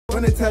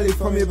wanna tell it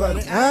for me,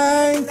 but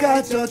I ain't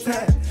got your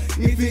time.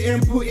 If you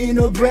ain't putting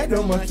no bread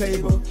on my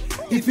table,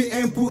 if you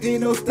ain't putting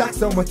no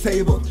stacks on my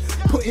table,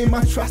 putting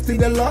my trust in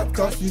the Lord,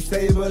 cause you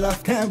stable.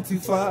 I've come too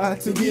far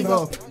to give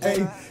up,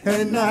 hey,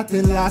 and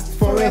nothing lasts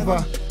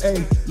forever,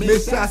 hey. Me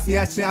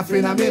shasi a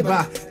champion a me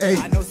ba, hey.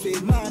 1,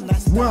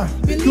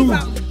 2,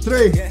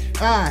 3,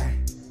 aye.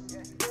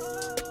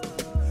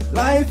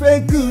 Life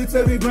ain't good,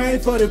 so we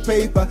grind for the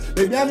paper.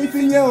 Baby, I'm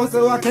in you,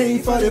 so I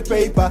came for the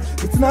paper.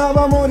 It's not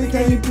about money,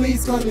 can you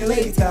please call me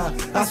later?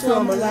 I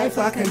swear my life,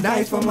 I can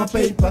die for my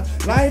paper.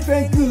 Life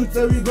ain't good,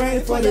 so we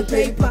grind for the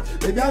paper.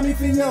 Baby, I'm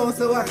in you,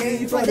 so I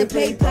came for the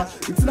paper.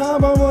 It's not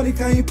about money,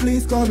 can you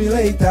please call me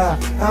later?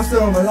 I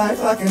swear my life,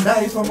 I can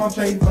die for my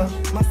paper.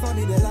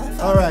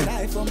 Alright.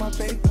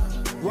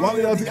 One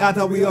way or the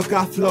other, we all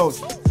got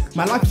flows.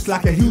 My life is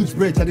like a huge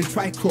bridge at the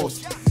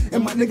tri-cross.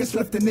 And my niggas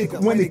left the nigga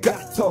when it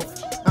got tough.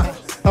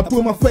 I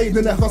put my faith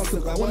in the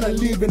hustle. I wanna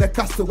live in the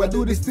castle. I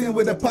do this thing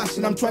with a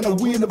passion. I'm trying to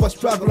win, never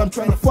struggle. I'm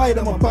trying to fight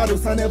on my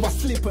battles. I never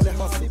sleep in the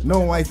hustle.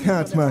 No, I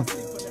can't, man.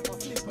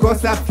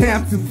 Cause I've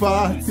come too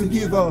far to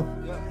give up.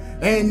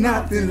 Ain't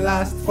nothing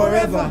lasts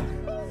forever.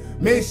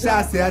 Make sure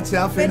I say a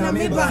child and I'm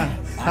back.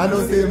 I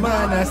know say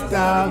man I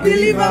start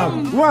believe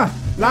him. One.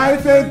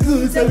 Life ain't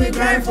good, so we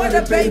grind for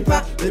the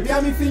paper. Baby,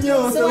 I'm in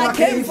you, so I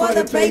came for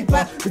the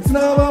paper. It's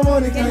not about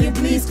money, can you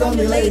please call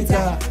me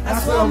later? I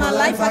swear my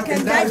life, I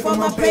can die for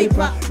my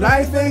paper.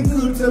 Life ain't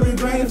good, so we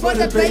grind for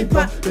the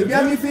paper. Baby,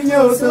 I'm in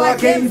you, so I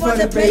came for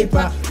the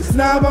paper. It's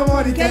not about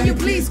money, can you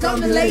please call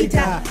me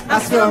later?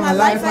 I swear my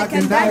life, I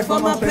can die for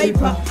my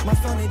paper.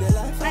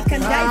 I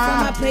can die for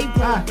my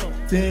paper.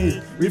 Say,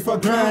 we for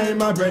grind,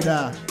 my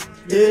brother.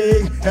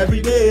 Hey,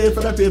 every day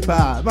for the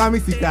paper.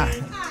 Boneshakha Sika.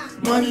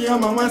 Money on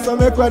my mind, so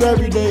make what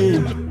every day.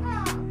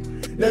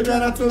 They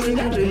better to me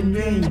that dream.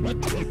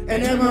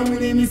 And then my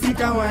money me sick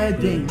and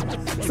waiting.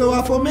 So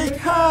I for make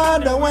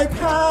hard, I work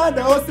hard.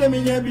 I also me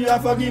maybe I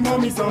forgive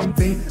mommy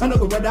something. I know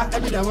about that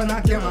every day when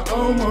I get my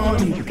own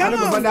money. I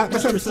know about that,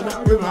 but I with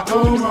my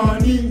own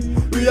money.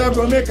 We are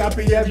gonna make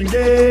happy every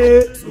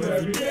day.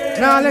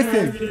 Now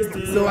listen.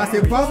 So I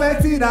say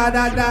poverty,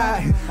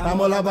 die.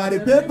 I'm all about the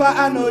paper,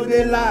 I know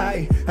they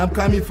lie. I'm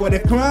coming for the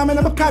crown and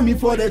I'm coming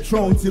for the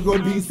throne. To go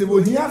be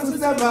civil, he has to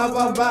say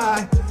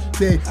bye.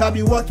 Say, I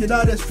be walking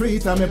out the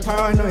streets, I'm a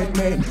paranoid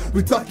man.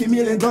 We talking $1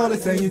 million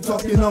and you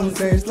talking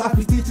nonsense. Life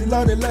is teaching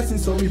all the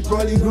lessons, so we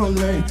probably gon'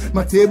 learn.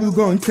 My table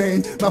gon'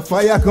 change, my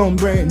fire gon'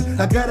 burn.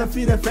 I gotta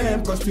feed the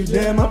fam, cause to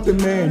them I'm the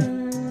man.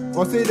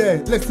 Or say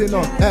that, listen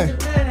up, hey.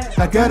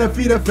 I gotta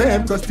feed the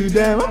fam, cause to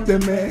them I'm the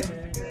man.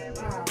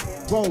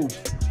 Whoa.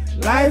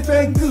 Life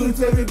ain't good,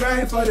 so we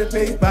grind for the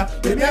paper.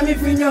 Baby, I'm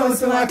in you,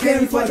 so I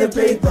came for the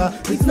paper.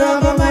 It's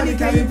not my money,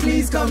 can you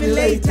please call me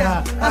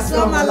later? I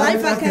swear my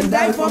life, I can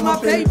die for my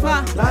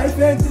paper. Life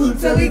ain't good,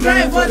 so we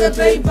grind for the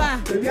paper.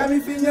 Baby, I'm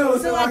in you,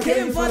 so I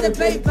came for the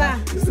paper.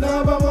 It's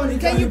not my money,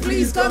 can you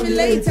please call me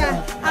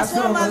later? I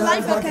swear my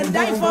life, I can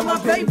die for my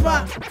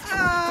paper.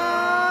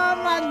 Oh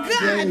my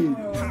God!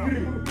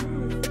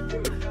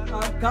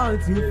 I've gone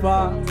too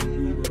far.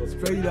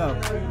 Straight up.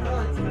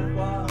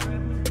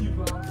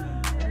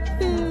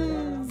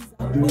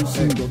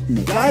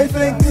 Life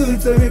ain't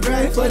good, so we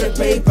grind for the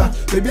paper.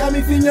 Baby, I'm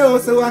in you,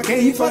 so I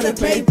came for the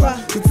paper.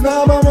 It's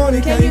not my money,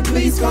 can you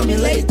please call me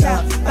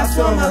later? I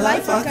swear my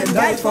life, I can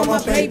die for my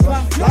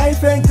paper.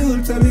 Life ain't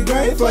good, so we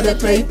grind for the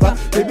paper.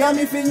 Baby, I'm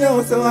in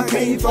you, so I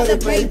came for the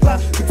paper.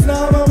 It's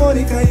not my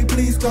money, can you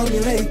please call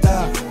me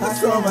later? I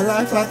swear my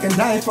life, I can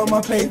die for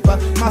my paper.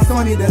 My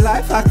son need the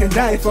life, I can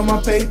die for my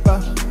paper.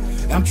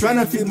 I'm trying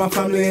to feed my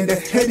family and the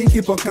heading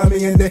keep on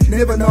coming and they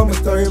never know my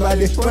story, but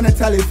they wanna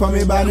tell it for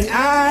me, but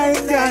I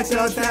ain't got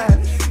your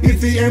time.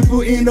 If you ain't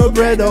putting no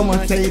bread on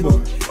my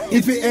table,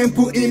 if you ain't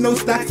putting no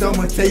stacks on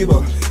my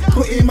table,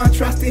 putting my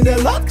trust in the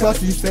Lord,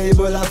 cause you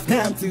stable. I've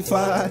come too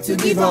far to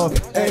give up,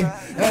 hey,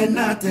 and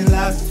nothing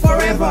lasts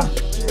forever.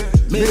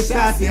 Me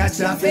shasi a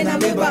chaf and I'm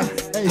back.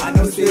 I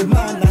know say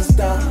man a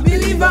star,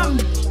 believe him.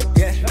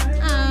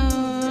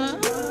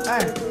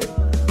 Hey.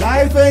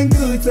 Life ain't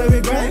good, so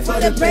we grind for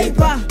the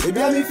paper.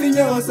 Baby, I'm in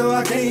you, so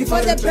I came for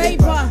the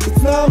paper.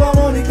 It's not about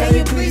money, can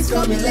you please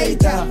call me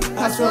later?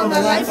 I swear my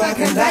life, I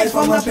can die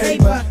for my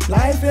paper.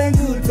 Life ain't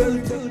good, so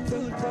we...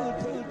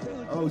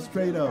 Oh,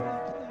 straight up.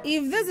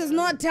 If this is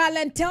not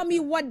talent, tell me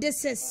what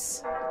this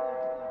is.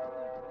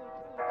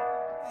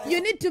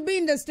 You need to be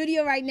in the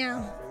studio right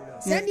now.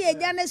 Send the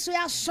agenda so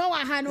I show a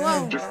hand.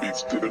 Wow.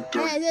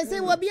 They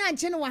say we'll be on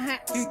channel. You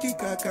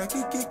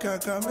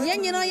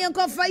know, you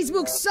go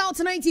Facebook Salt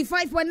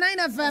 95.9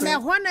 FM. I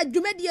want to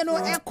do media no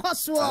air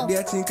cost.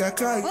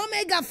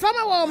 Omega from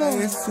a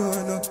woman.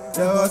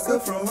 Also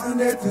from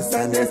Monday to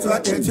Sunday, so I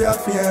can try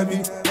for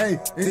me. Hey,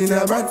 in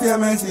a brand new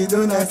man, she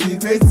don't see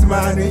great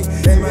money.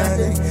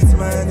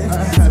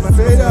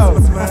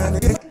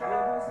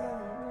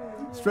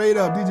 Straight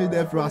up, DJ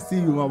Def, I see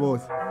you, my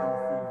boss.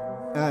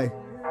 Hey.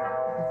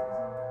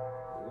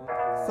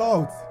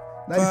 Salt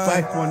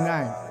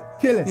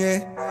 95.9. Kill it. Yeah.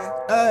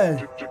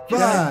 Hey.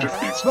 5,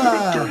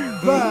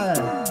 5, 5.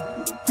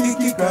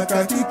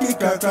 Kiki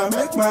kaka,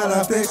 make my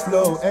life take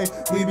slow. Hey,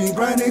 we been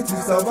grinding to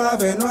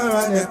survive and not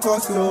run the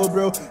cost slow,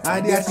 bro.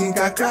 And I think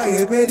I cry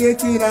a bit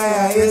in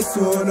I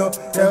so no.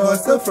 There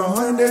was so from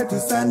 100 to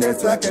Sunday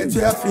so I can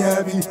tell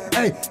you.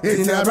 Hey,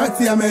 it's a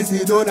ratty I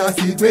messy don't I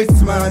see great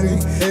money.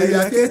 Hey,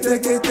 I can't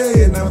take it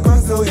and I'm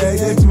console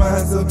yeah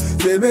man so.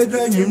 Say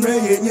bedroom you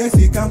rain yes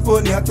you can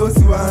put your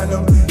toast one.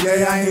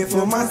 Yeah, I ain't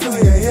for my soul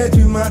yeah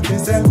you might be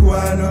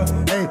one.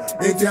 Hey,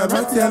 it's a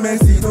ratty I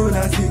messy don't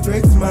I see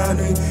great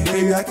money.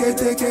 Hey, I can't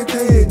take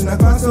it and I'm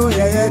console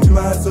yeah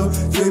man so.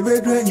 Say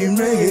bedroom you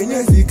rain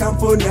yes you can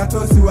put your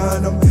toast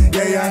one.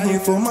 Yeah, I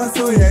ain't for my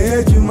soul yeah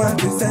you might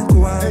be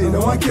one. Hey,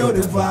 don't want kill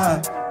the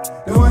vibe.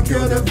 Don't want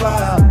kill the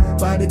vibe,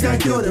 but they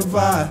can't kill the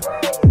vibe.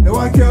 Don't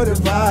want kill the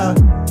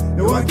vibe,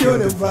 don't want kill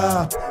the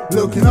vibe.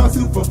 Looking all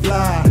super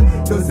fly,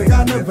 don't say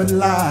I never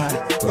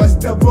lie. Cause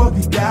the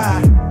buggy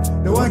guy,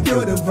 don't want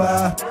kill the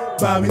vibe,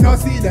 but we don't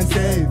see them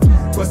save.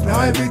 Cause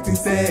now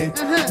everything's safe.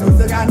 Don't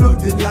say I know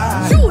the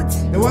lie.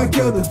 Shoot! Don't want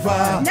kill the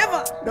vibe.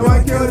 Never! Don't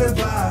want kill the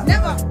vibe.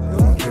 Never!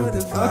 Don't want kill the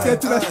vibe. Okay,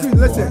 to the street,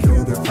 listen.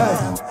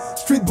 Hey,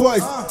 street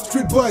boys,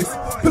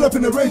 pull up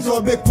in the range or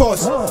a big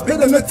pause. Pay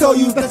them to tell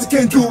you that you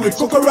can't do it.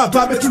 Coco rap,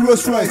 barbecue,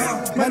 Rolls Royce.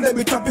 Man, they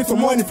be trapping from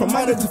morning, from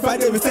Monday to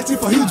Friday, we searching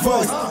for huge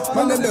voice.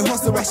 Man, they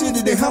hustle,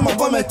 Rashidi, they hammer,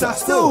 bomb at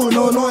us, still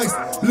no noise.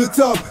 Look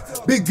up,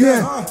 big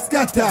game,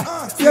 scatter.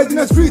 See in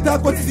the street, I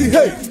go to the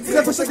hey. See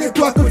if I should get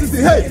to I go to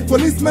the hey.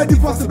 Policemen, the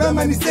force, the bad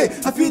man, say,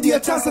 I feel the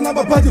chance and I'm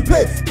about to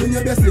pay. When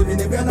you're best living,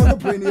 we're not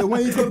brainy.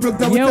 When you go broke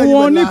down, yeah,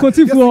 one you're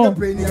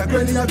brainy,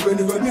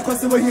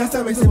 because when you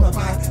say, bye,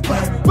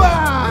 bye,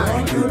 bye.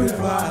 Don't kill the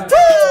vibe. I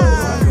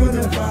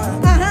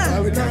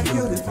will not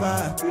kill the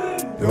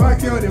vibe. Don't want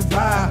kill the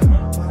vibe.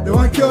 Don't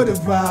want kill the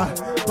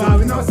vibe. But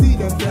we not see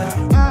them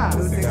fly.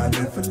 Don't think I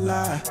live for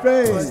life.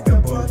 What's the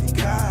body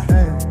guy?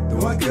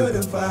 Don't want kill the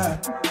vibe.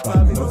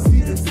 But we don't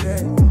see them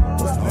say.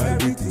 What's not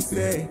everything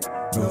say?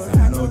 No,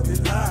 I know the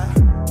lie.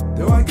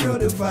 Don't want kill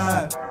the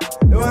vibe.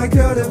 Don't want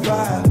kill the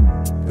vibe.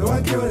 Don't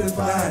want kill the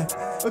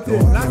vibe. Okay,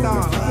 last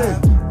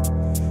time.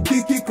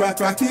 Kiki crack,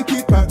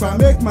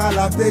 make my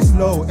life stay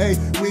slow. Hey,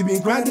 we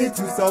been grinding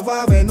to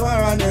survive and no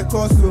run the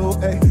cost slow.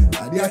 Hey,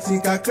 I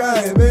think I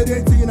cry,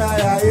 baby, Tina,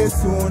 I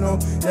soon.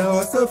 Yeah,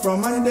 also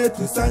from Monday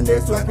to Sunday,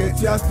 so I can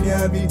tell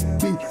you,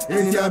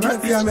 it's your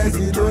brother,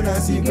 Messi, don't I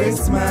see great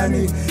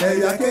money.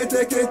 Hey, I can't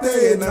take it,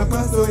 and I'm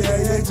so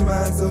yeah,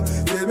 man. So,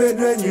 baby,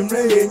 then you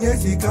rain,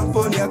 yes, you come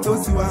for your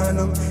toast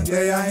one.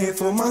 Yeah, I ain't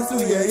for months, so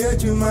yeah,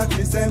 you might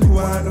be sent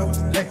one.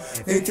 Hey,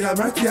 it's your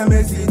brother,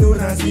 Messi, don't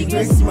I see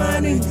great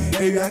money.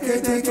 Hey, I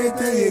can't take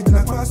it, and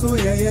I'm so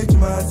yeah,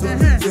 man.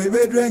 So,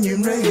 baby, then you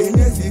rain,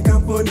 yes, you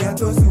come for your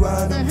toast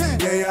one.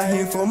 Yeah, I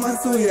ain't for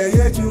months, so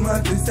yeah, you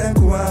might be sent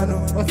one.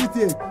 What's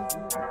it?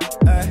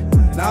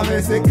 Now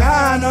me say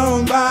car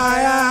no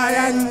buy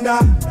yenda.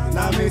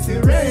 Now me say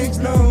range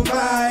no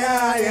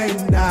buy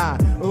yenda.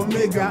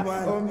 Omega.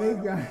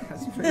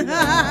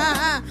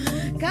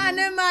 Car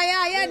no buy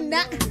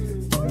yenda.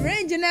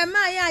 Range no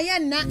buy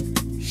yenda.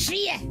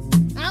 Shie.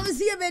 I will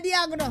see a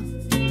video ago.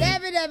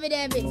 David.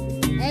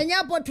 And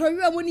ya poto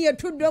you money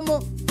to domo.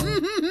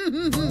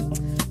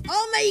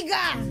 Oh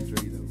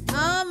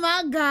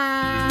my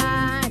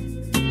God.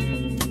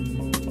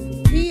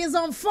 He is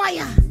on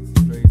fire.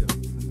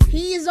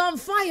 He is on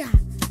fire.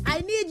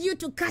 I need you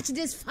to catch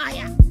this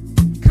fire.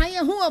 Can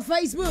you hear on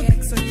Facebook?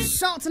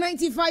 Short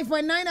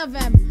 95.9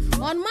 FM.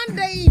 On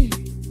Monday,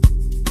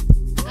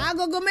 I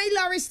go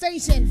Mailari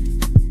Station.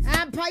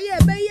 And Paya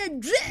Bay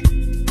drip.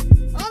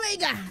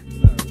 Omega.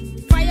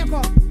 Fire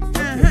call.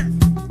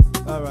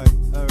 Alright.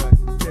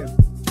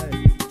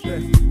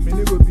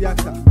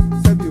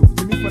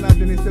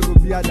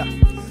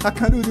 I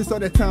can't do this all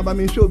the time, but I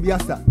mean, show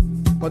Biasa.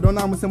 But don't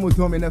know some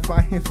of in a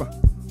fire heifer.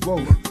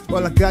 Whoa,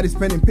 all I got is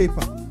pen and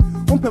paper.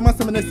 One per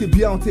month, I'm going to see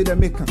beyond the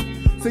maker.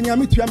 Saying, I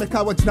meet you, I'm a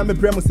car watching, I'm a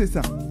bremo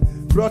sister.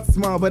 Broad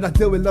smile, but I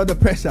deal with a lot of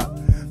pressure.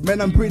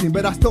 Man, I'm breathing,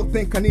 but I still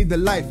think I need the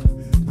life.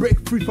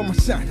 Break free from my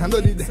shine, I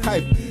don't need the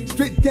hype.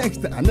 Straight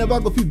gangster, I never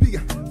go feel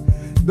bigger.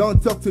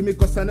 Don't talk to me,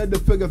 cause I know the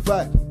figure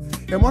vibe.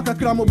 And what I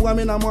cram up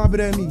woman, I'm more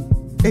than me.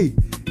 Hey,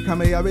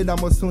 come here, I read, I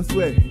must soon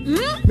swear.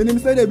 My name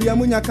said, be a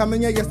munya, come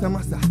here, yes, I'm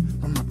master.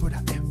 I'm a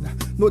brother,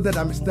 know that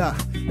I'm a star.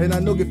 And I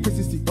know get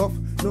pisses off,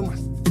 no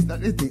master.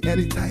 Anything,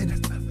 any tired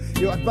stuff.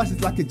 Your advice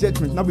is like a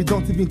judgment. Now we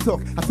don't even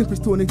talk. I simply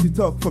still need to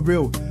talk for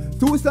real.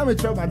 To some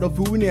trouble, I don't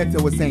feel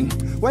was saying.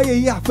 Why are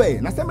you here?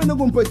 And I said, I'm not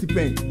going to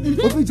pay.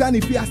 Open Johnny,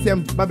 if you ask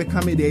them, Baby,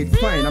 come there, it's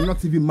fine. I'm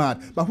not even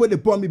mad. But when they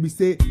bomb me, we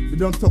say, we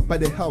don't talk by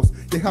the house.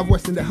 They have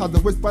worse in the house, the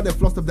worst by the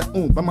flaws of their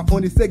own. But my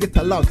only say get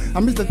allowed.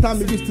 I miss the time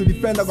we used to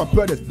defend our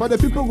brothers. But the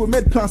people who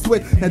made plans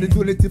wait and they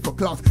do anything for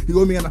clouds. He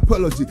owe me an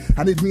apology.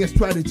 I need me a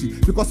strategy.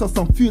 Because of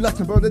some few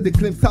action, brother, they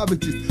claim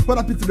savages. What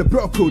happened to the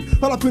bro code?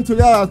 What happened to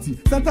reality?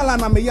 Santa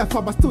Lana may have,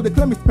 but still they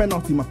claim it's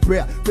penalty. My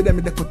prayer. For them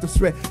in the photo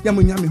shred.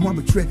 Yamunyami, one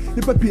betray.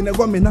 The papi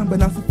never me number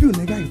now. Few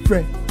nigga ain't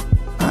friend.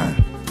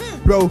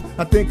 Bro,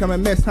 I think I'm a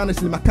mess.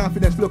 Honestly, my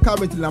confidence low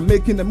currently. I'm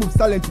making the move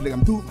silently.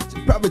 I'm too much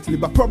privately,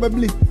 but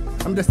probably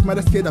I'm the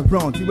smartest kid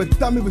around. You would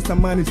tell me with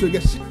some money, so you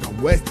get shit.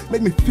 West.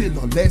 Make me feel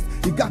no less.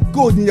 You got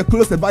gold in your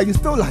clothes, but you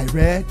still like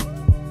red.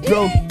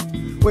 Bro,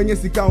 when you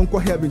see count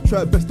heaven,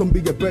 try best don't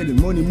be get bread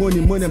and money.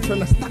 I'm trying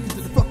to stack it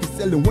to the fucking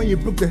selling. When you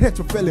broke the head,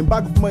 you're failing.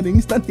 Bag of money,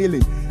 instant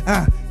healing.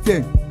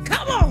 10.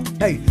 Come on.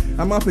 Hey,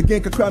 I'm up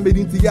again, cram it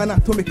into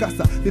Yana, Tommy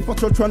Casa. Before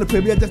trying to pay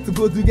me just to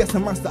go to get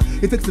some master.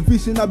 It takes a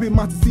vision, I'll be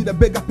mad to see the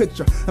bigger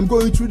picture. I'm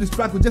going through this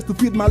struggle just to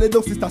feed my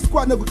little sister.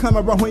 Squad never come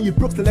around when you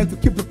broke the land to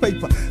keep the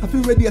paper. I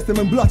feel ready as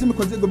I'm blood,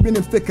 because they're going to be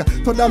them sticker.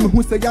 Told them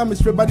who say I'm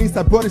straight, but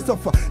inside body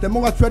suffer. The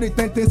more I try to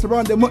turn things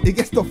around, the more it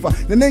gets tougher.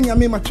 The name I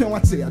made my train,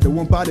 I say, I don't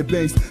want body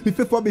bangs.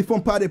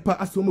 Before party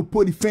part, I saw me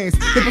put the fans.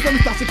 If I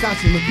start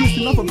catching, I'm used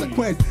enough of the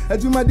coins. I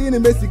do my DNA,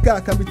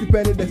 Mexica, can be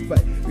dependent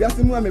despite. We have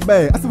to move me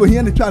by. I said, we're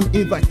here to try and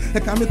invite. I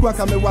can't make work,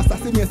 I'm a was. I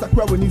say me as a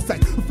crowd when you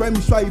site. Friend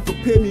me shy, if you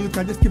pay me, you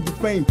can just keep the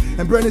fame.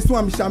 And Brandon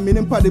Swam, Shaman,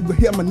 and Paddy will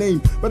hear my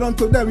name. But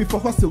until then, we for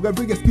hustle, we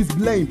bring excuse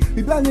blame.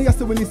 We blind you,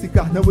 so when you see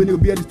car, now when you'll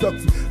be able to talk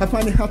to. I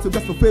find it hard to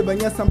get for favor,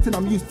 and yes, something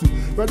I'm used to.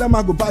 Brother,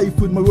 I go buy you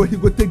food, my road, he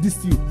go take this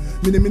to you.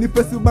 Mini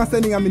person, man,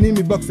 sending I'm in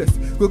me boxes.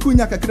 Go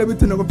Kunyaka,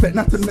 Krebiton, or pet,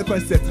 not to the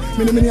concept.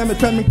 Mini, I'm a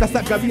time in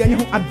Kasaka, and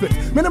your advert.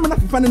 Many I'm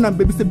not finding and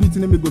baby,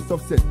 beating me go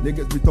soft set.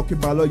 Niggas be talking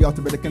about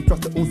loyalty, but they can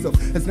trust their own self.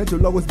 It's not your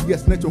lowest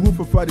BS, not your who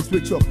for Friday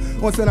switch off.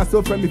 Once I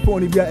saw friend before,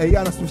 and a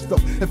yana switched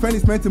off. A friend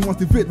is meant to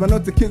motivate, but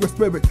not to kill your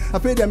spirit. I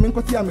pay them in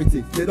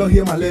Kotiamity, they don't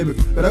hear my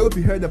lyrics. But I hope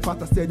you heard the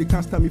part I said, they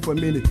can't stand me for a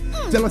minute.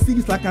 Jealousy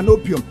is like an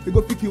opium, they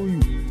go kill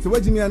you. So where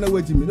Jimmy, I know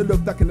where Jimmy, no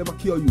doctor can never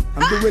kill you.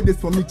 I'm doing this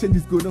for me,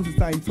 changes go, don't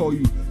society tell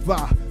you.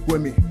 Va,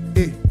 with me,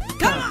 hey,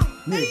 come on,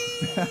 me.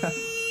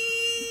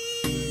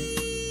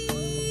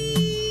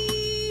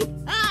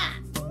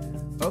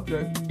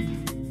 Okay.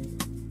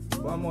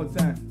 One more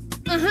time.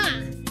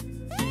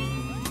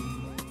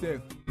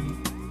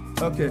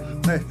 Okay,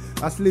 hey,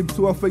 I sleep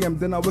 12 a.m.,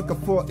 then I wake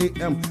up 4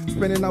 a.m.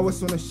 Spending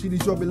hours on a shitty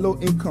job with low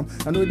income.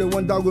 I know they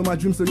want that with my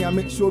dreams, so yeah,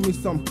 make show me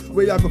some.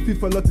 Where I go fit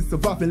for a lot to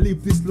survive and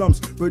leave these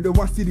slums. Where the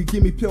one city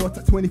give me pure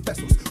water 20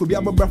 pesos. We'll be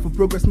able to for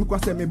progress, make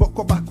one send me back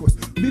backwards.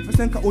 Be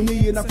percent can only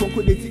year na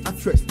conquer the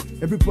actress.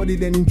 Everybody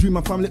then in dream,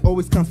 my family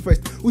always comes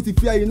first. Uti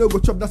fear you know go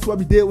chop, that's why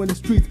we there on the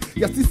street.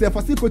 Yeah, see, if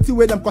I see put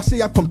where them cause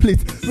ya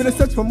complete. When I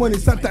search for money,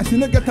 sometimes you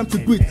don't get time to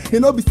greet. You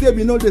know be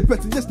saving all the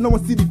pets, just no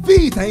one see the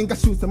feet. I ain't got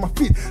shoes on my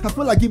feet. I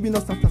feel like giving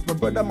us sometimes, my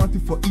brother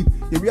mounted for it.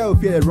 Yeah, we are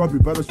here a robbery,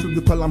 brother should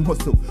the call I'm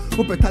hustle.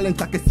 Hope a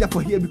talent I can see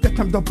for here because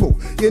I'm double.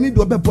 You need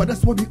to be boy,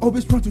 that's why we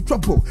always run to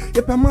trouble.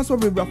 If a man's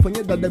sorry rap for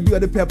you that the be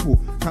the people.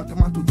 Can't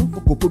come out to don't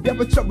fuck up, we have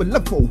a trouble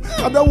level.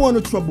 I don't want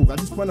no trouble, I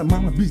just want to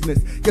mind my business.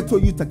 Get to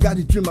you to got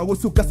a dream, I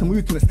was so got some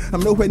weakness.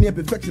 I'm nowhere near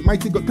perfection,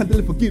 mighty God can't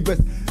deliver forgive us.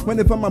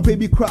 Whenever my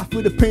baby cry, I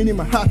feel the pain in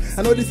my heart.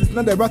 I know this is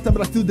not the right time,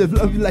 but I still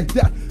develop you like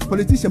that.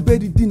 Politician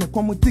baby dinner,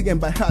 come on, digging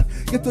by heart.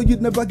 Get to you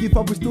never give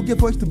up, we still get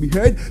voice to be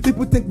heard.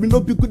 People think we no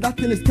be good, that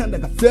thing is kind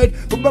of absurd.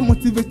 But by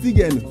motivating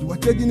again, you are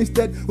trading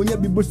instead. When you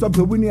be both up,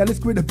 we need let's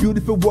create a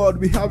beautiful world.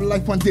 We have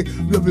life one day,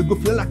 we will go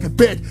feel like a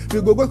bed.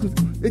 We go work for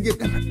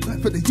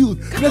the youth.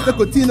 Let's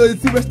continue the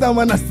serious time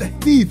when I say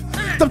thief.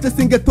 Stop just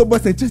get to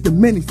us and just the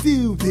many. See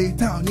you day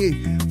down here,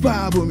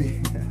 vibe with me.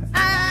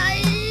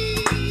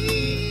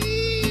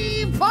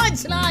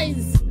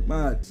 Punchlines.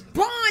 Mad.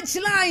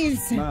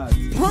 Punchlines. Mad.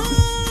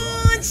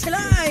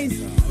 Punchlines.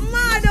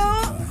 Mado.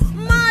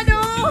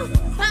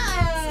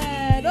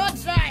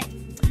 Don't try.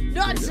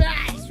 Don't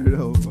try. Straight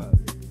up, man.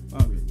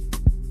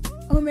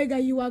 Omega,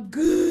 you are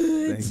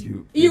good. Thank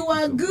you. You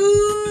are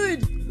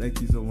good.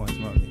 Thank you so much,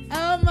 mommy.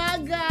 Oh my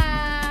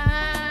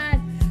God.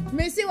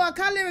 Messi wa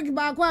lyric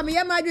back wa me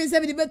yama dwen say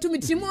be betu me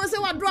trim o say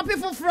wa drop it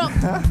for from.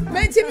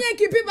 Me timi en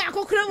keep back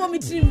okra wo me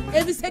trim.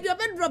 E be say you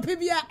be drop it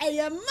bia e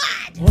ya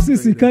mad. Osi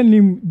sika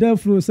nim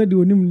therefore say the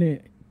onim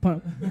ne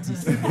pan.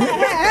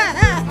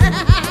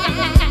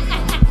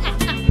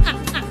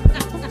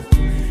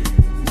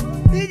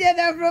 DJ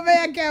therefore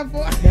be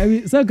careful.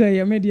 Davi saka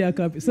ya media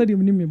cap say the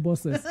onim me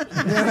bosses.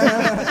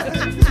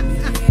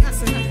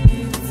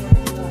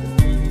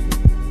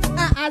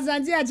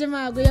 Asante Akyem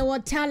Agogo, your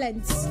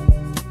talents.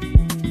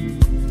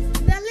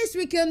 The least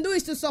we can do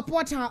is to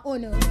support our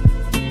owner.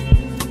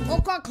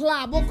 Oko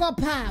club, oko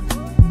pub.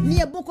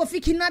 Near Boko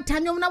Fikinata,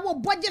 no na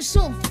budget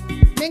so.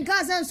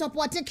 Menkaza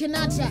support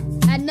Kinata.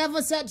 I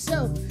never said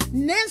so.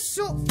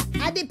 Neso,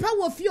 I the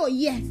power of your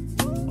yeah.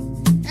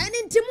 And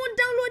in Timon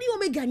download the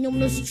Omega,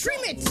 no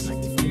stream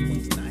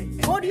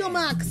it. Audio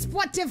Mac,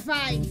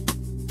 Spotify.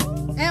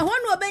 And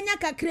one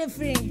Obenyaka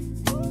Krefre.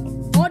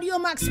 Audio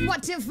Max,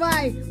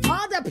 Spotify,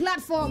 all the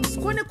platforms.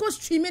 Chronicle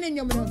streaming in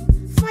your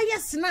fire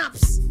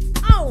snaps.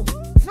 Oh,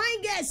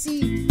 fine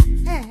guessy.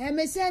 Hey, I'm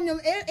saying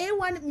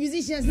A1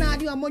 musicians now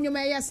do among your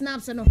mayor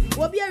snaps and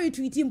will be a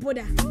retweeting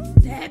poda.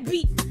 There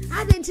be.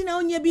 I didn't know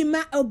you be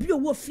mad or be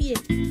a fear.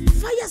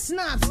 Fire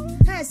snaps.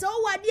 Hey, so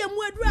what dear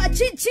word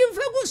chim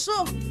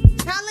so.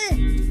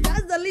 Charlie,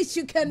 that's the least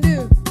you can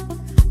do.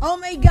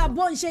 Omega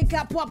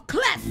Boneshakha Pop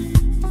Klef.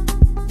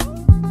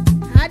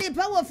 I did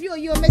power of you,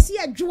 Messi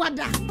a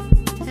Juada.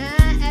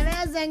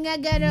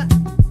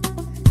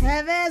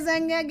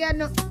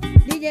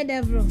 DJ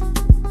Devro,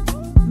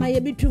 my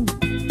bitum.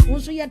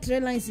 Also, your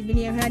trail lines in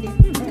your head.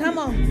 Come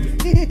on.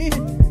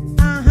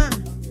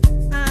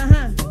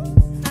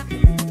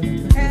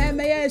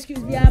 May I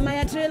excuse me?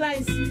 My 3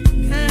 lines.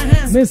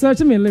 Me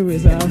search me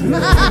lyrics.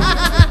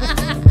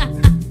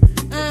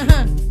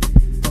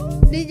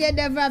 DJ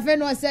Devra Fen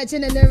was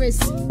searching the lyrics.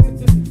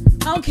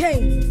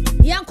 Okay,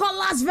 Yanko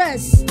last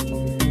verse.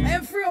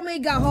 I'm free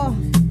Omega ho.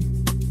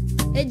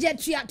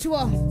 Ejetria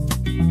tour.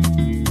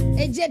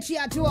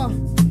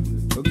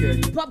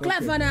 Okay. Pop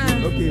Klef na.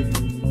 Okay.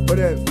 But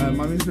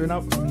my ministry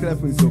now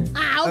Klef so.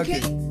 Ah,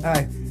 okay.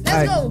 Alright.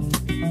 Let's go.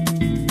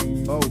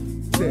 Oh,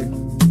 say.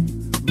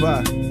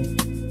 Bye.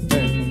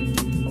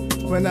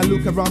 When I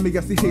look around me, I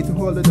see hate and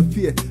all of the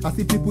fear. I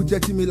see people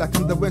judging me like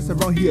I'm the worst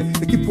around here.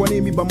 They keep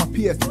wanting me by my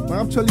peers. But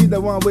I'm actually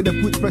the one with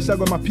the put pressure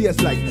on my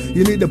peers. Like,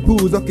 you need the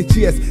booze, okay,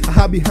 cheers. I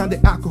hide behind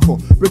the alcohol.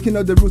 Breaking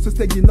all the rules, so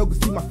say you know, go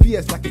see my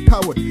fears like a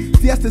coward.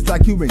 CS is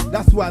like human,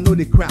 that's why I know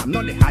they cry. I'm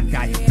not the hard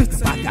guy, just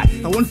a bad guy.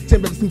 I want to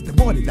change, but it seems the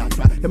more they die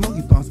try, the more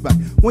you bounce back.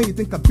 When you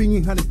think I'm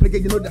being honest, nigga,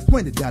 you know that's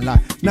when they die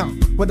lie. Now,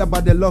 what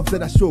about the love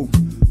that I show?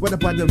 What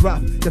about the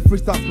rap? The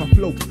freestyle's my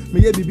flow.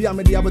 Me baby, I'm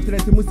the other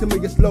trend to Muslim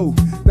make it slow.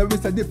 There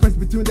is a difference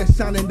between the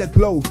shine and the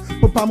glow.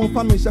 But I'm on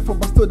family chef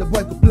for still the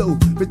boy could blow.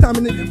 But I'm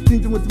in it,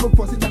 thinking with the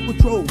force that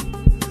control.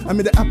 I'm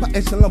in the upper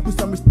echelon, put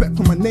some respect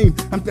on my name.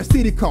 I'm the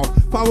city call,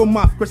 power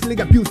map, personally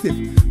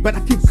abusive. But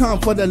I keep calm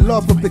for the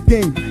love of the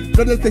game.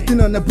 Brothers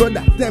taking on the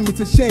brother, damn it's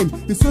a shame.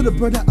 You saw the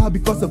brother out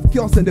because of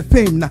girls and the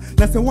fame. Now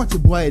say watch your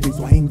boy, this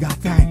so I ain't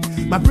got time.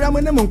 My brain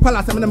when I'm on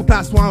class, I'm in them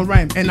class 1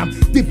 rhyme. And I'm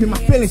deep in my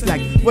feelings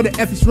like, what the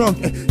F is wrong?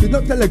 You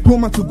don't tell a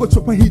grown man to go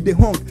chop and hit the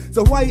honk.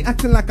 So why you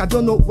acting like I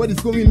don't know what is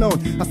going on?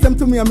 I sent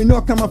to me, I mean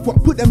no come up,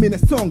 put them in a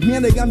song. Me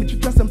and they got me to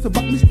trust them, so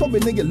but me stop a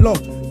nigga long.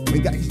 We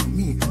got to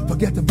me,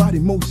 forget about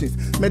emotions.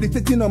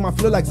 Meditating on my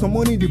flow like some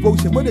morning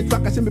devotion. When they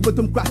track, I should be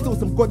bottom class, so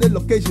some coded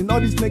location. All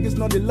these niggas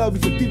know they love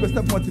is a deep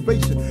self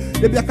motivation.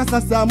 They be a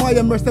casa, I'm all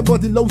immersed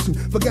body lotion.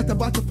 Forget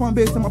about the fan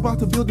base, I'm about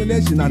to build a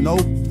nation, I know.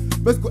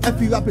 Let's go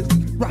F you up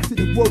and right to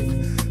the woke.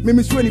 Me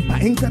really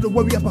but ain't gotta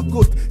worry about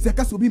ghosts.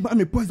 Sekas will be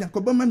my poison, I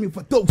could me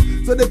for those.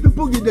 So the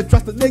people get the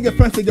trust that they get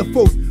friends and your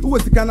foes. Who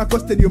was the kind of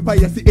stadium pie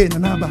see in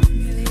and number?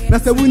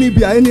 That's a winning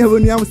be any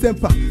when you have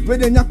semper. Where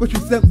the Yako you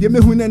sent, the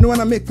Mehun and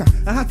one maker.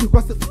 I had to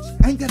cross it.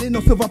 I ain't got no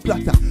silver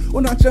platter.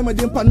 On a chairman,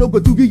 the no go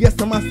to be yes,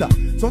 master.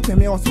 So tell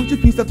me, I was switching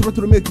things to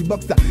make the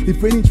boxer. The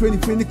training,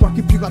 can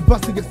keep you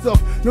advancing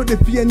yourself. No, the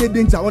fear any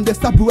danger on the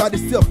sabu at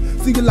itself.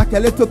 See you like a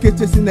little kid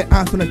chasing the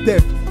ants on the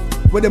theft.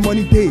 Where the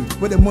money pay,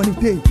 where the money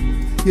pay.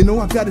 You know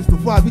I got it to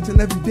survive each and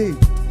every day.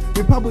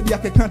 We probably I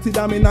can count it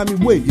down in my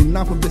way.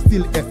 Enough of the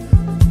still F.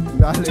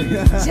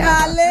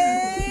 Charlie!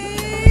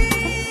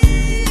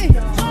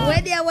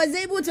 Where I was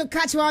able to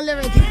catch one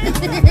lyric.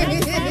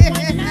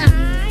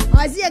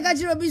 I see I got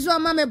you a visual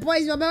mammy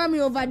poison, mammy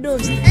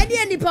overdose. Eddie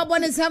and the pop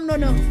on his ham, no.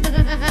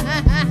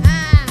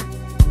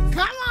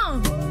 Come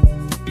on!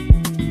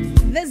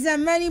 This is a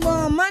many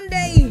more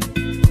Monday.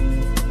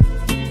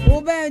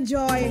 Uber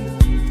enjoy.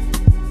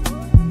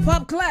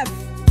 Pop Klef,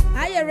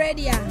 are you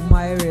ready? Am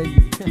I ready?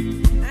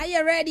 Are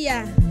you ready?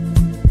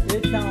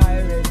 This time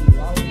I ready.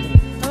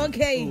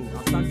 Okay.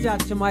 Asante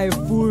Akyem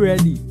Agogo full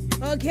ready.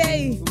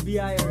 Okay. Obi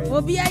are you ready?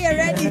 Obi, are you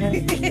ready?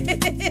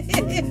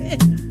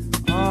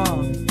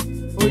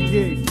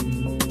 Okay.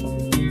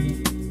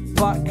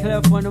 Pop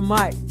Klef on the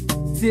mic.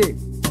 See.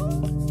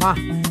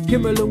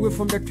 Came a long way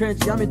from the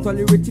trench, I'm in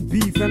tolerated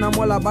beef. And I'm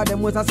all about the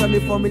most I me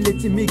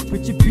formulating make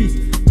pretty peace.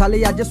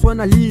 Charlie, I just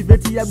wanna leave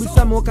it here with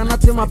someone can I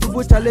tell my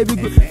people Charlie be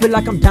good. Feel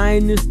like I'm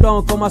dying in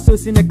stone, come my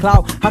source in the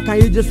cloud. How can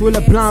you just roll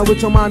a plan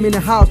with your mom in the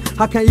house?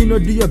 How can you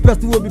not do your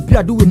best? Will be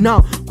I do it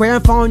now.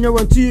 Quiet found you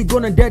until you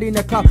gonna dead in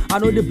the cloud. I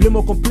know the blame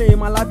or complain,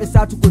 my life is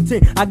hard to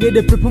contain. I get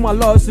the people my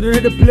loss, so they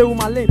play with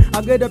my lane.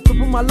 I get the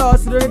people my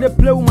loss, so they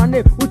play with my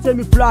name. Who tell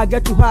me fly,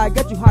 get you high,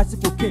 see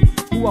cocaine.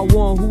 Who I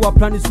want, who I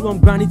plan is who I'm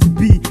grinding to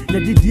be.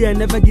 I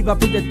never give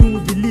up in the thing we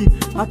believe.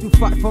 I have to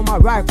fight for my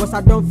right, cause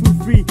I don't feel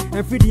free.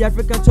 And free the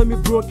African told me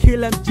bro,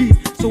 kill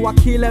MGs. So I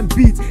kill them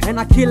beats, and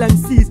I kill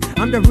MCs.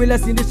 I'm the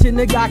realest in this shit,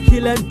 nigga, I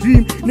kill them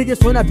dream.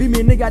 Niggas wanna be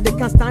me, nigga, they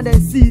can't stand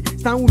and see.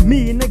 Stand with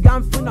me, nigga,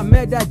 I'm finna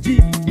make that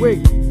G.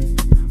 Wait,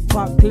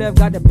 Pop Klef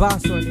got the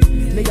bass on it.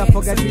 Nigga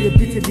forget to the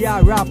beat, they I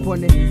rap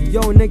on it.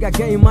 Yo, nigga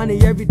getting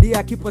money every day,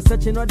 I keep on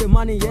searching all the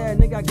money, yeah,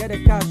 nigga get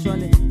the cash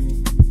on it.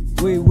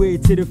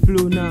 Wait to the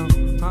flow now.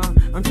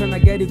 I'm tryna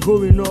get it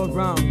going all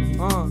round.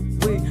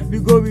 Wait, we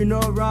going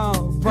all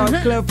round. Pop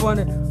Klef on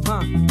it.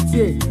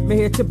 See, me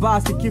hit the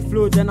bass to keep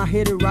flow, then I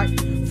hit it right.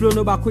 Flow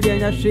no back with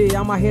any shit,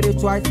 I'ma hit it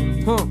twice.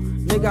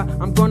 Nigga,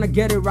 I'm gonna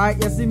get it right.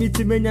 You see me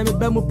to me, me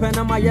bemu pen,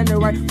 I'm a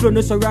right. Flow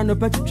no surround, no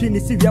petty tree,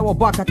 see we are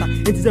back at that.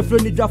 It is a flow,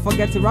 need to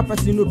forget to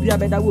rappers, you know, be a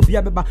better, will be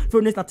a better. Flow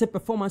needs to take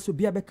performance, will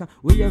be a better.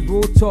 We have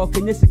road talk,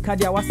 and yes,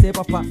 cardia, I say,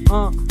 papa.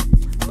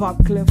 Pop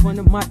Klef on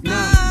the mic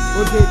now.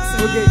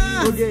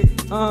 Okay.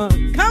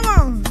 Come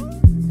on.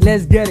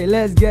 Let's get it.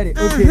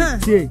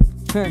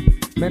 Okay,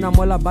 man, I'm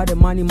all about the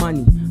money.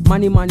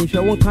 If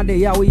you won't count the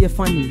year, we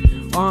funny.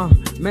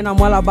 Man,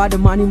 I'm all about the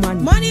money.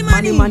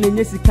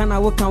 Yes, you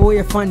can't work and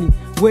we funny.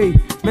 Wait,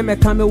 me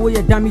come away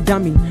a dummy.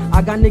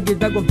 I got niggas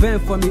that go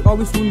bend for me,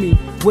 always with me.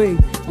 Wait,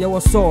 yeah,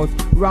 what's up?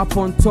 Rap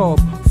on top.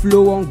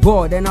 flow on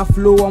God and I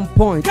flow on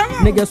point.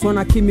 Niggas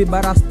wanna kill me,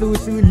 but I still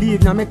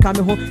leave. Now me come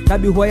home.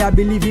 That be why I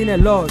believe in the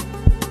Lord.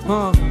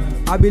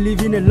 I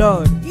believe in the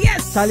Lord.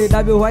 Yes. Charlie,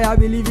 that be why I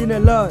believe in the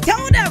Lord.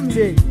 Tell them.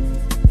 See.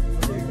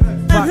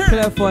 Pop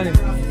Klef on it.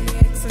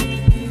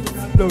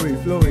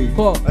 Flowy.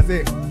 Cool. I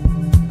say,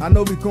 I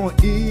know we gon'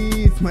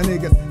 eat, my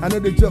niggas. I know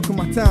the joke of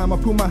my time. I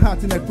put my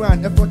heart in the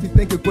grind. Everybody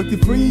think it's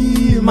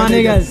 43, my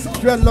niggas.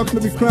 Dreadlocks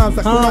may be crimes.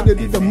 I come out to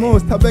do the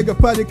most. I beg a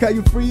party, can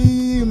you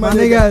free, my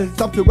niggas?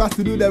 Stop to watch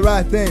to do the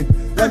right thing.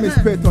 Let me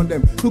spit on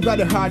them. Who got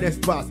the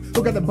hardest bars?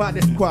 Who got the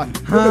baddest squad?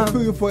 Let me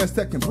feel you for a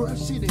second, bro.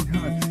 Shit ain't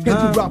hard. Can't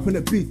you rap on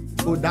the beat?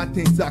 Oh, that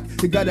thing suck.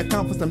 You gotta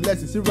count for some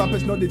lessons. You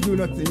rappers know they do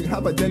nothing. You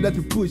have agenda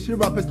to push. You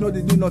rappers know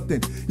they do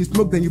nothing. You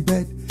smoke then you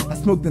bet. I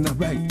smoke then I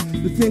write.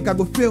 You think I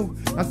go fail?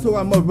 I saw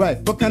I'm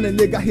alright. What kind of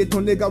nigga hate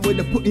on nigga where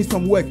they put in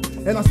some work?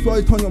 And I saw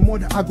it on your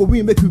mother. I go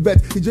win, make you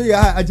bet. You enjoy your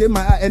eye, I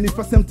my eye, and if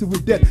I empty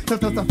with death.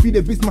 Sometimes I feed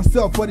the beast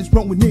myself. What is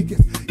wrong with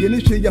niggas? You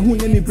need shit, you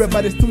need bread,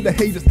 but it's still the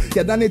haters.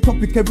 Yeah, done a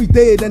topic every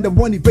day, then the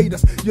one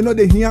invaders. You know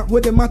they here,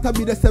 where the matter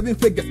be the 7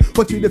 figures.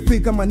 But you the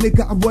figure, my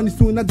nigga, I want it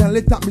sooner than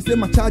later. Me say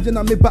my charge and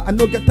I make back, I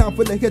no get time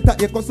for the hater.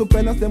 You cause so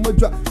pen, I say my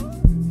drop.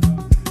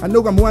 I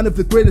know I'm one of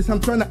the greatest. I'm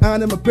trying to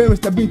honor my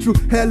parents that been through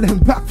hell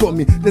and back for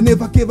me. They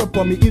never gave up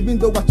on me, even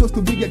though I chose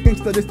to be a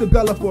gangster. They still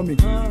got up for me.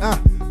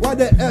 Why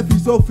the F you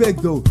so fake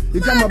though? You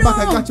got my back,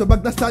 I got your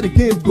back. That's how the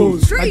game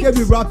goes. I gave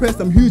you rappers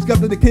some huge gaps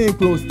that they came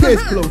close. Case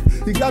closed.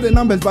 You got the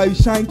numbers, but you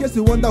shine. Guess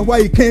you wonder why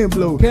you can't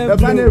blow. The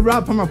planet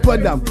rap from my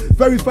put them.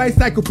 Verified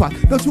psychopath.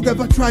 Don't you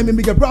ever try me?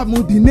 Make a rap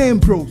mood the name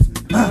bros.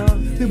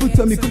 People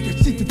tell me put your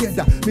shit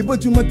together. Me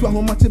but you want to how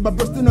much but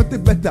bro still not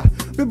take better.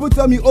 People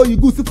tell me oh you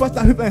go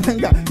superstar hip and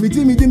hanger. Me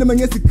Jimmy didn't man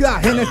yes car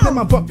and I say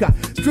my vodka.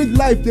 Street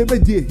life every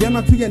day. You're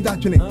not too and that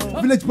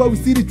village boy we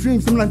see the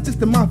dreams. I'm like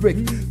just a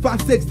maverick.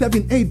 5, 6,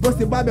 7, 8 boss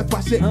the Bible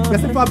pass it.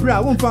 That's if I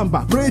bra won't find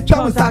back. Bro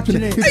travel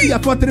actually. You see a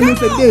 40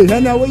 minutes a day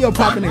and now where you're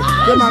popping it.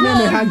 Then my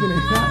man hanging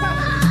it.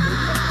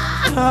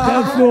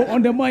 That flow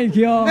on the mic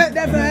here.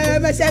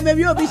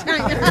 Maybe you'll be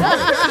shine.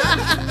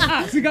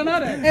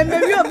 Sikanare. And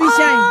maybe you'll be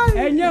shine.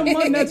 And your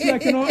man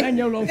network and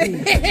your love.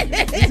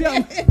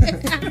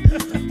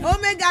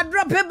 Omega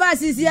drop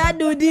papers is here.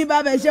 Do the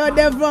Baba show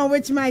them from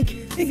which mic?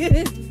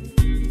 Okay.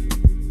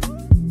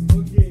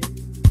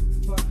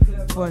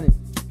 Funny.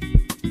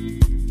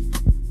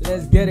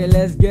 Let's get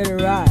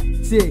it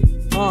right. See,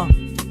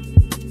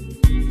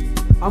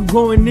 I'm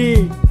going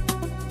in.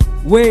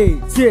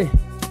 Wait, see.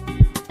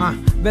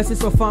 Best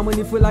so far when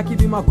you feel like you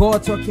be my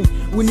God talking.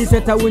 We need to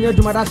when you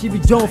do my that she be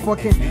John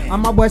fucking.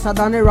 And my boys are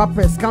done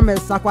rappers,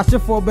 scammers, aquashi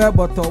for bear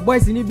bottle.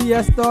 Boys in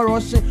EBS store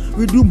rushing.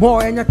 We do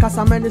more and your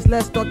casa man is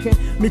less talking.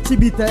 Me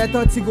chibi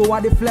tell to go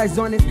what the flex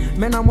on it.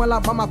 Men I'm all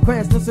about my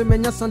coins, no so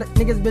many son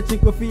niggas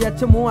bitching coffee at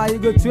Chimo, you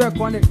go to a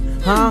corner.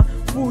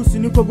 Fools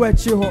you go at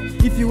chill.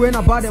 If you win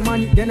about the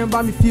money, then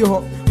buy me feel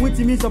hot. With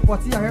me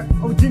support here,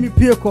 oh Jimmy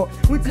Pico.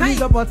 With me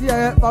support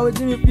here, I will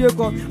Jimmy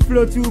Pico.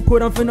 Flow to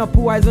code and finna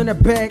pull eyes on the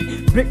back.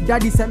 Brick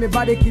daddy send me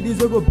by the kiddies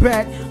go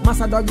back.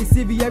 Master doggy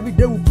CV every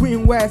day with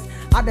Queen West.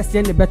 I just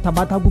send the better,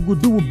 but I will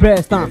do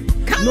best.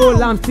 No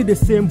lamb to the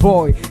same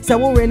boy. Say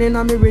what when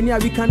I'm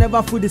we can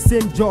never feel the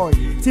same joy.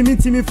 Timmy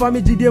for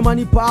me GD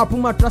money power, put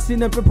my trust in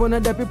the people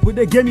and the people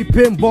they give me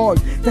pain boy.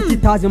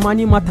 30,000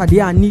 money matter,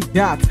 they I need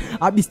that.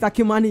 I be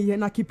stacking money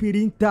and I keep it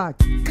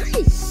intact.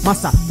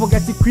 Massa,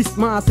 forget the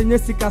Christmas and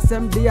yes,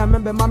 same day. I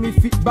remember mommy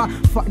feedback.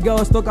 Fat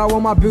girls talk, I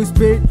want my bills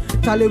paid.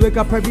 Charlie wake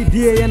up every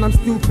day and I'm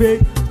still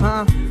paid.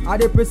 I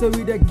dey press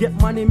we dey get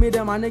money, made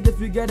them my niggas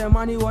we get the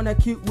money, wanna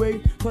keep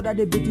wait. So that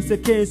the bitches a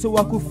cane, so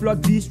I could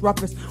flog these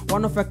rappers.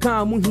 One of a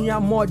kind, here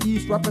more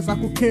these rappers. I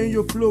could cane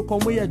your flow, come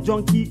with a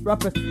junkie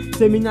rappers.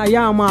 Say me na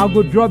yama, I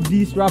go drop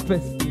these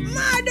rappers.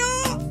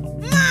 Mado,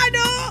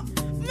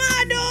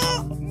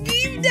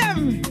 give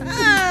them.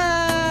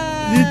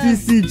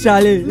 DTC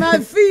Charlie. My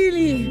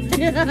feeling.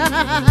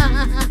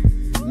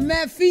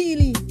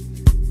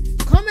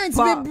 Comment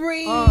to be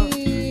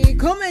brave.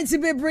 Comment to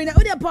be brave. Now,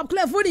 the Pop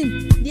Klef with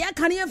him. The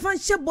Akanian fan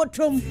shop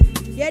bottom.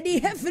 Yeah, the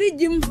hefty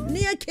gym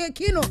near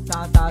Kekino.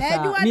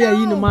 Near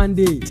you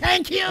Monday.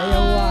 Thank you.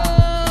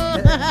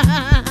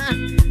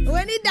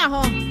 We need that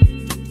home.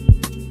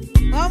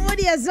 I'm with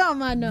the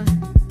Zamano.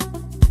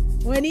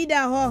 We need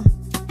that home.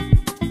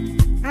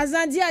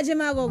 Asante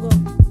Akyem Agogo.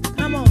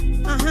 Come on.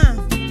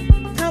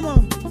 Come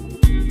on.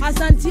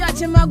 Asante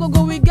Akyem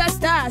Agogo, we get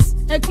stars.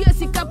 Akua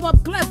Sika Pop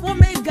Klef,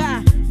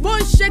 Omega.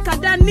 Boneshakha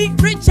Danny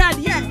Richard,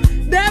 yeah.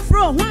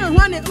 Therefore,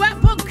 one it wet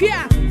pop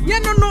here. Yeah,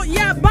 no,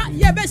 yeah, but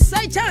yeah, best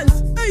side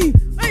chance.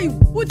 Hey,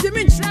 what do you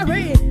mean,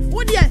 Trevor?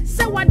 What do you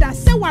say? What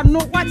no,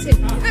 what's it?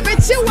 I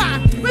bet you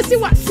what? Let's see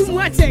what's too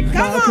much.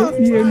 Come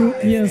on.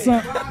 Yes,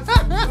 sir.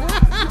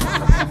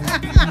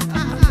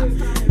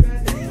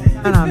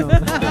 I don't know.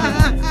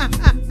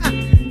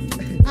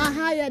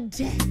 Aha, you're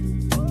dead.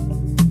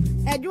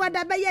 Edward,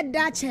 I bet you're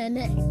Dutch, and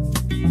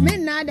me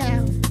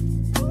nada.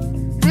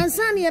 And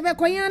Sunny, I bet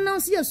you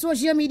announce your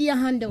social media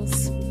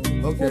handles.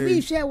 Okay.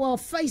 We share our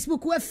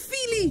Facebook, we're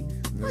feeling.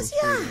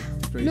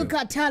 Look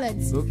at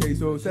talents. Okay,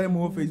 so say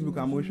more Facebook,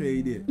 I'm going to share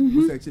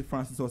it. Search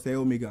Francis or say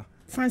Omega.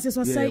 Francis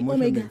Osei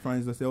Omega.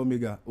 Francis Osei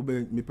Omega.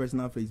 My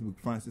personal Facebook,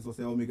 Francis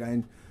Osei Omega,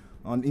 and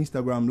on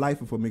Instagram,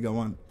 Life of Omega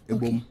 1.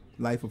 Okay.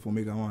 Life of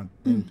Omega 1.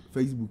 And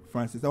Facebook,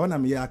 Francis. I want to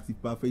be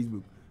active by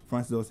Facebook.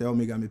 Francis Osei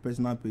Omega, my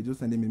personal page. Just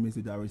send me a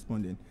message. I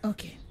responding.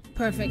 Okay,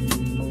 perfect.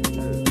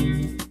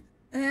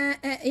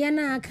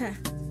 Yanaka.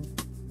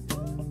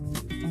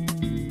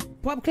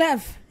 Pop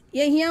Klef.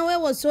 Yeah, here where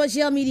was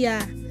social media?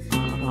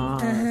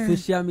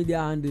 Social media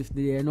handles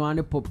there. No,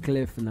 I'm Pop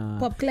Klef now.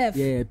 Pop Klef.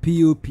 Yeah,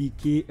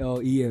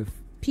 POPKLEF.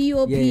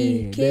 POPKLEF.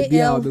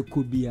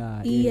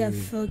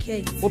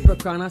 Okay. Open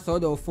can I saw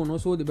the phone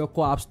also the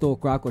co-op store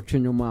crack or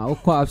chinuma or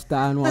co-op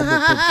star no Pop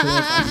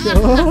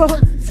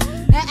Klef.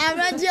 I'm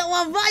not just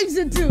one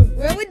vibes too.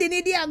 Where we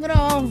didn't need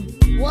grow.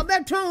 What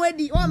better where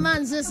the old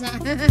man says.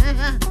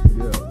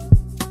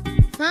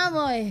 Ah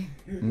boy.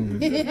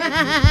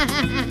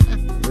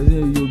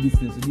 Your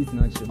business, beat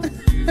nature.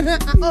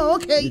 Oh,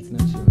 okay.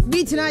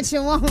 Beat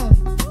nature.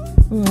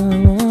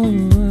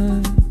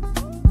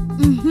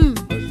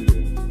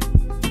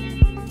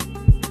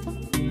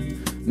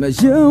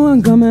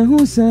 Meshawan kama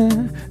husa,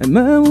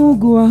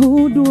 mamugu wa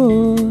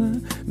hudu.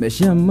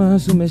 Meshama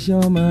su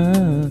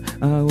meshama,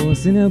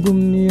 awosine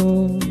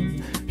gumnio.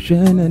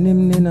 Shena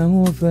nimne na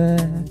hufe,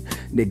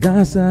 de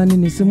gasa ni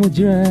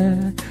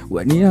nisimujre.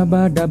 Wani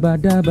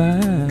abadabadaba,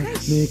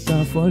 make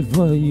a fall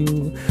for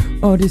you.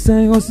 All the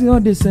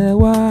say,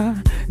 wa.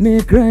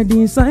 Ne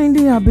credit sign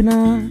the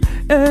abina.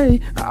 Hey,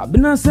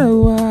 abina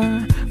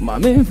sewa.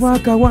 Mame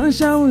faka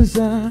wansha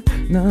unsa.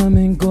 Na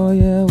menko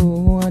ye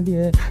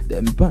uwadie.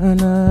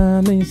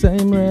 Dempana me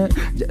saimre.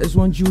 Just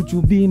want you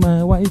to be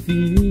my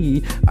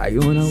wifey. I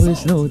wanna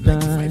waste no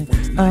time.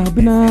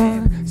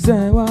 Abina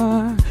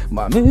sewa.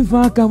 Mame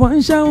faka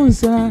wansha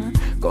unsa.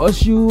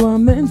 Cause you are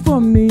meant for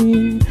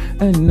me.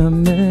 And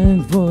I'm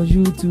meant for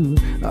you too.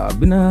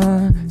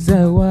 Abina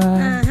sewa.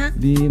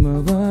 Be my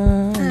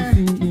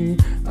wifey.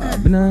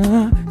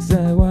 Abina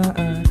sewa.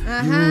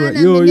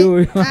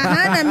 Yo.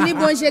 Aha, na mini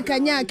Boneshakha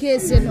nya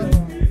case no.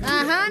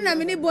 Aha, na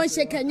mini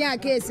Boneshakha nya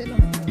case no.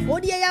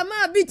 Odi ya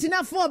ma beat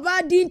na for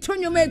ba di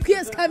ntonyo ma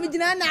kwies ka mi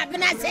gina na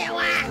Abina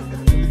sewa.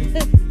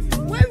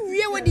 When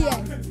wie wodi ya?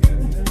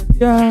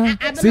 Yeah,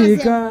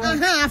 Sika.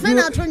 Aha, afa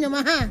na ntonyo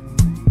ma ha.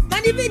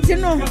 Mani beat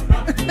no.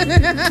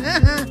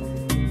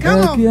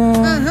 Come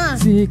on.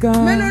 Sika.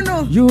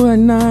 No. You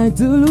and I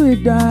till we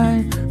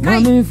die.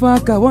 Mami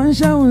faka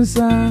wansha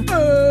unsa.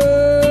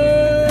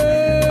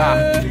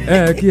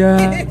 Akia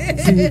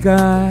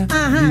Sika,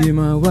 be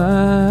my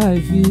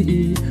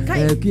wifey.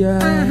 Akia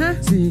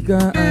Sika,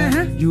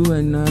 you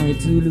and I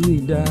till we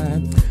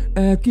die.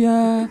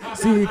 Akia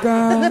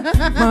Sika,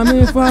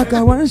 mami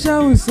faka wansha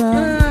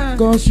unsa.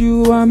 Cause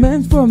you are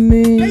meant for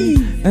me,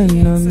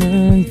 and I'm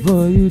meant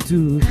for you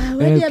too.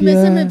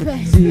 Akia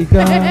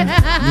Sika,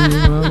 be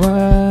my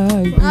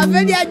wife. I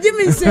bet you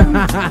Jimmy Sim.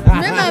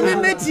 Remember me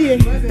met you.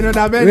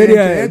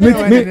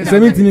 Me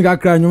 17 ga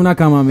cry, you na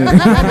come me.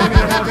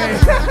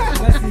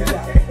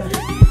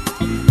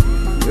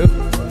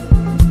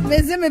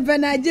 Me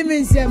pena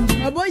Jimmy Sim.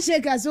 A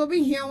Boneshakha so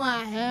be here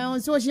on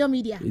social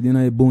media. Then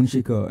I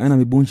Boneshakha, and I'm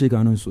a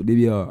Boneshakha no so.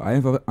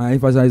 I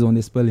emphasize on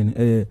the spelling.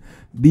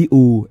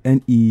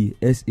 Boneshakha.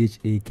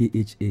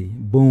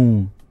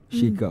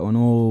 Boneshakha on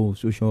all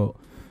social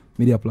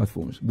media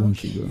platforms.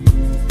 Boneshakha.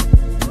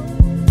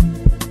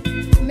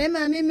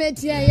 Remember me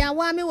met you. Ya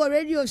wa me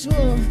radio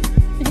show.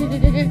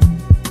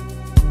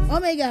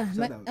 Omega.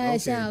 Okay,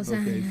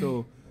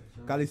 so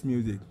Kali's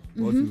Music.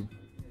 Also,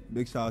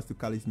 big shout outs to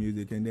Kali's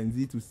Music, and then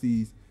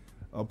Z2C's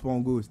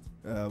upon Ghost.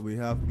 We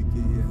have PK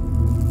here.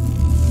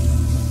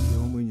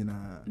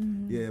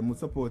 Yeah, my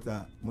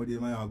supporter, my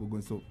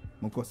Agogo, so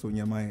my cousin,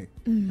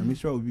 I'm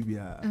sure we'll be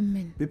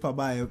amen. Paper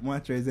by my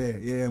treasure.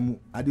 Yeah,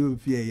 I do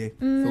fear. Yeah,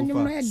 so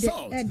far.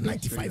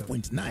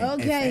 95.9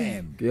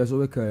 okay. FM. Yeah, so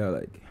we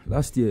like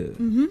last year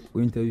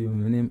we interviewed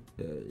my name.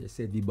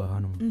 Said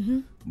Bahano,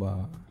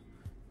 but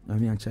I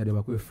mean I tried to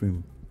work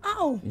frame.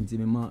 Oh. Inti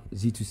mema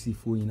Z2C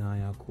for ina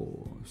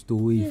yako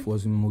story for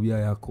some mobile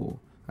yako.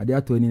 Ade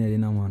ato ni na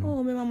na mano.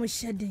 Oh, mema mo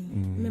shedding.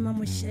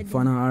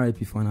 Fana RIP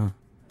Fana.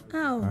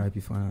 Oh. RIP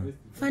Fana.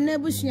 Fana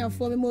bushia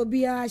for me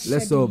mobile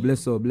shedding.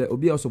 Bless up.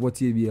 Obi a support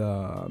be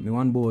me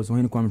one boss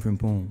when come from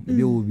pon.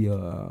 Obi will be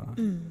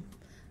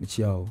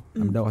Michao.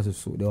 That was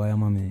so. The way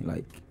mama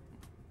like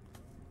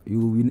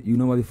you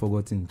never be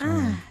forgotten.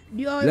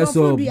 Bless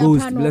up,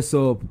 Boost. Bless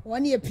up.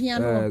 One year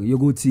piano.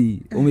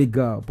 Yogoti,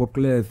 Omega, Pop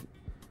Klef,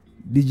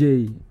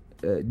 DJ,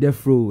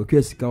 Defro,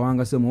 Akua Sika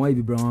wanga some why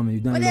be brown man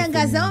you done. Ole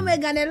ngaza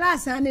Omega ne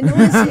last and no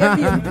one see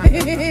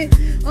him.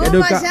 Oh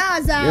my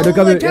shaza. Yeah,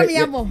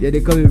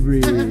 they come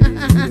every.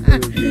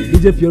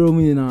 DJ Piero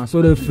me na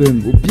so the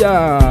film.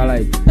 Opia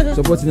like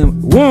supporting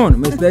them. One,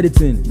 Mr.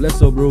 Editing.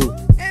 Bless up, bro.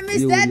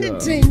 Mr.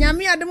 Editing,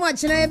 nyami ademo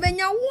achina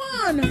ebenya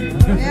one.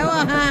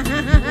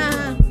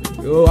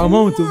 Yo,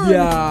 amount to be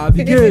a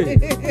big.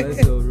 Bless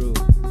up, bro.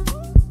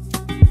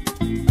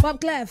 Pop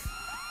Klef.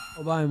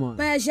 Obama.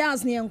 My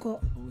shouts ni uncle.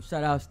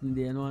 Shout out to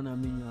the no one I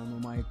mean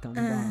my can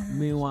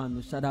main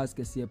one. Shout out to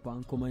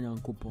Kesepa, Nkomanya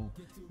Nkopon.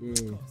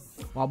 Yeah.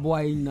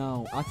 Waboy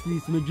now. At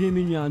least me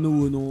dreaming you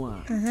no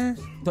one.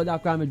 So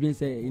that crime dream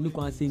say you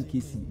can't sing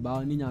kissy,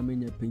 but ni nya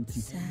me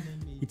painting.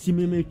 It's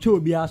me show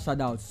be a shout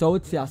out. So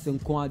it's as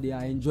they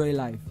enjoy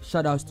life.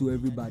 Shout outs to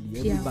everybody.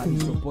 Everybody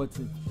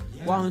supporting.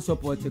 One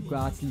support the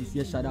crowd at least.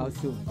 Yeah, shout out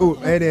to. Oh,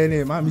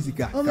 hey, my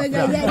music. Oh my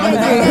God,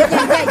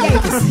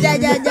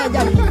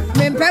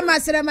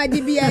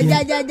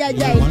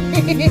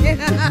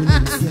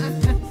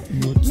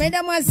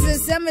 Madam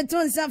was some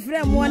tons of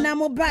friend one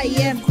I'm by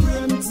ye.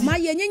 My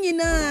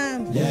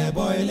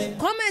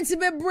comments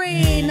be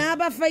brain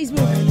about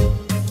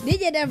Facebook.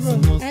 Did you ever?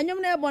 And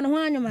you never one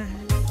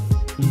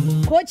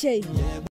Coach.